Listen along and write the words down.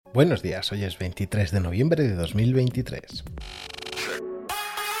Buenos días, hoy es 23 de noviembre de 2023.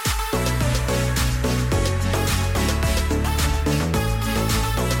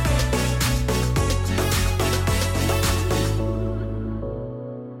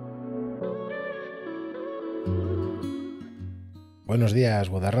 Buenos días,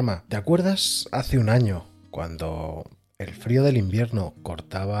 Guadarrama. ¿Te acuerdas hace un año cuando el frío del invierno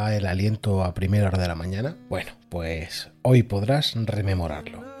cortaba el aliento a primera hora de la mañana? Bueno, pues hoy podrás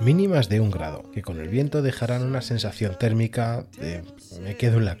rememorarlo. Mínimas de 1 grado, que con el viento dejarán una sensación térmica de me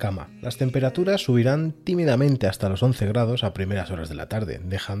quedo en la cama. Las temperaturas subirán tímidamente hasta los 11 grados a primeras horas de la tarde,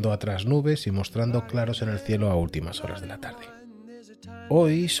 dejando atrás nubes y mostrando claros en el cielo a últimas horas de la tarde.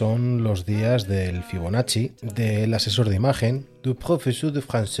 Hoy son los días del Fibonacci, del asesor de imagen, du professeur de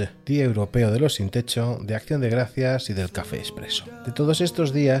français, día europeo de los sin techo, de acción de gracias y del café expreso. De todos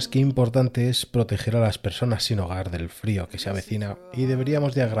estos días, qué importante es proteger a las personas sin hogar del frío que se avecina y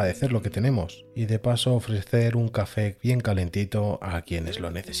deberíamos de agradecer lo que tenemos y de paso ofrecer un café bien calentito a quienes lo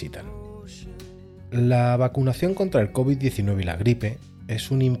necesitan. La vacunación contra el COVID-19 y la gripe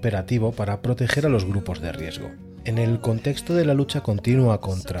es un imperativo para proteger a los grupos de riesgo. En el contexto de la lucha continua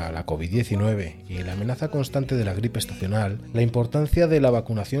contra la COVID-19 y la amenaza constante de la gripe estacional, la importancia de la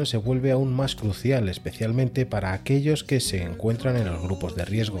vacunación se vuelve aún más crucial, especialmente para aquellos que se encuentran en los grupos de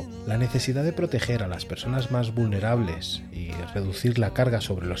riesgo. La necesidad de proteger a las personas más vulnerables y reducir la carga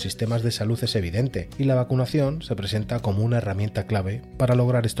sobre los sistemas de salud es evidente, y la vacunación se presenta como una herramienta clave para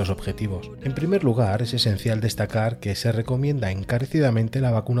lograr estos objetivos. En primer lugar, es esencial destacar que se recomienda encarecidamente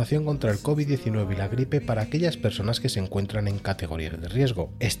la vacunación contra el COVID-19 y la gripe para aquellas personas que se encuentran en categorías de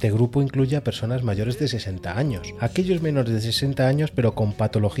riesgo. Este grupo incluye a personas mayores de 60 años, aquellos menores de 60 años pero con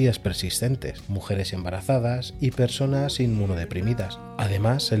patologías persistentes, mujeres embarazadas y personas inmunodeprimidas.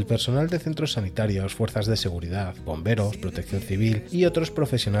 Además, el personal de centros sanitarios, fuerzas de seguridad, bomberos, protección civil y otros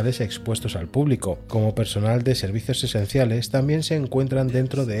profesionales expuestos al público, como personal de servicios esenciales, también se encuentran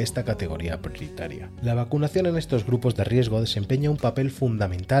dentro de esta categoría prioritaria. La vacunación en estos grupos de riesgo desempeña un papel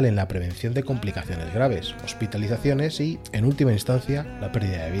fundamental en la prevención de complicaciones graves, hospitalizaciones y, en última instancia, la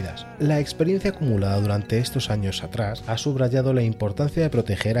pérdida de vidas. La experiencia acumulada durante estos años atrás ha subrayado la importancia de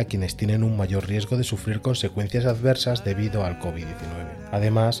proteger a quienes tienen un mayor riesgo de sufrir consecuencias adversas debido al COVID-19.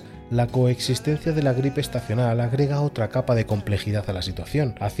 Además, la coexistencia de la gripe estacional agrega otra capa de complejidad a la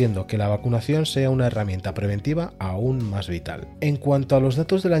situación, haciendo que la vacunación sea una herramienta preventiva aún más vital. En cuanto a los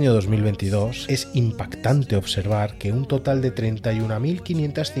datos del año 2022, es impactante observar que un total de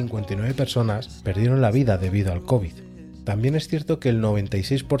 31.559 personas perdieron la vida debido al COVID. También es cierto que el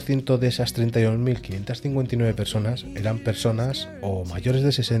 96% de esas 31.559 personas eran personas o mayores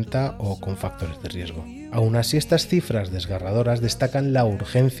de 60 o con factores de riesgo. Aún así, estas cifras desgarradoras destacan la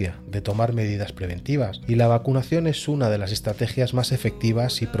urgencia de tomar medidas preventivas, y la vacunación es una de las estrategias más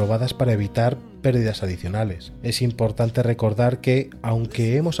efectivas y probadas para evitar pérdidas adicionales. Es importante recordar que,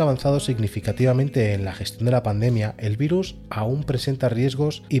 aunque hemos avanzado significativamente en la gestión de la pandemia, el virus aún presenta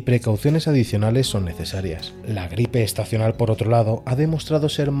riesgos y precauciones adicionales son necesarias. La gripe estacional, por otro lado, ha demostrado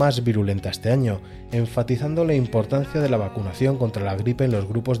ser más virulenta este año, enfatizando la importancia de la vacunación contra la gripe en los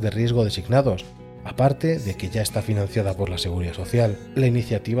grupos de riesgo designados. Aparte de que ya está financiada por la Seguridad Social, la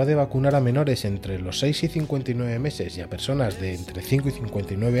iniciativa de vacunar a menores entre los 6 y 59 meses y a personas de entre 5 y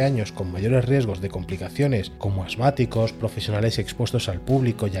 59 años con mayores riesgos de complicaciones como asmáticos, profesionales expuestos al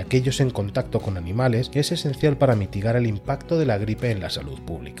público y aquellos en contacto con animales es esencial para mitigar el impacto de la gripe en la salud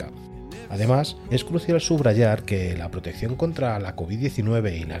pública. Además, es crucial subrayar que la protección contra la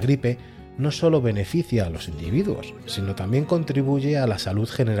COVID-19 y la gripe no solo beneficia a los individuos, sino también contribuye a la salud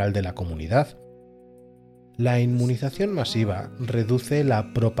general de la comunidad. La inmunización masiva reduce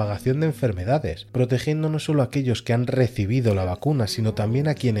la propagación de enfermedades, protegiendo no solo a aquellos que han recibido la vacuna, sino también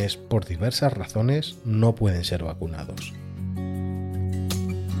a quienes, por diversas razones, no pueden ser vacunados.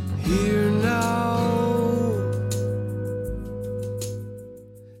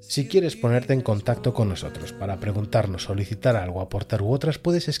 Si quieres ponerte en contacto con nosotros para preguntarnos, solicitar algo, aportar u otras,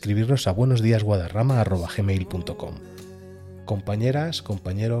 puedes escribirnos a buenosdíasguadarrama@gmail.com. Compañeras,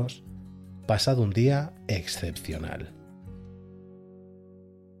 compañeros, pasad un día excepcional.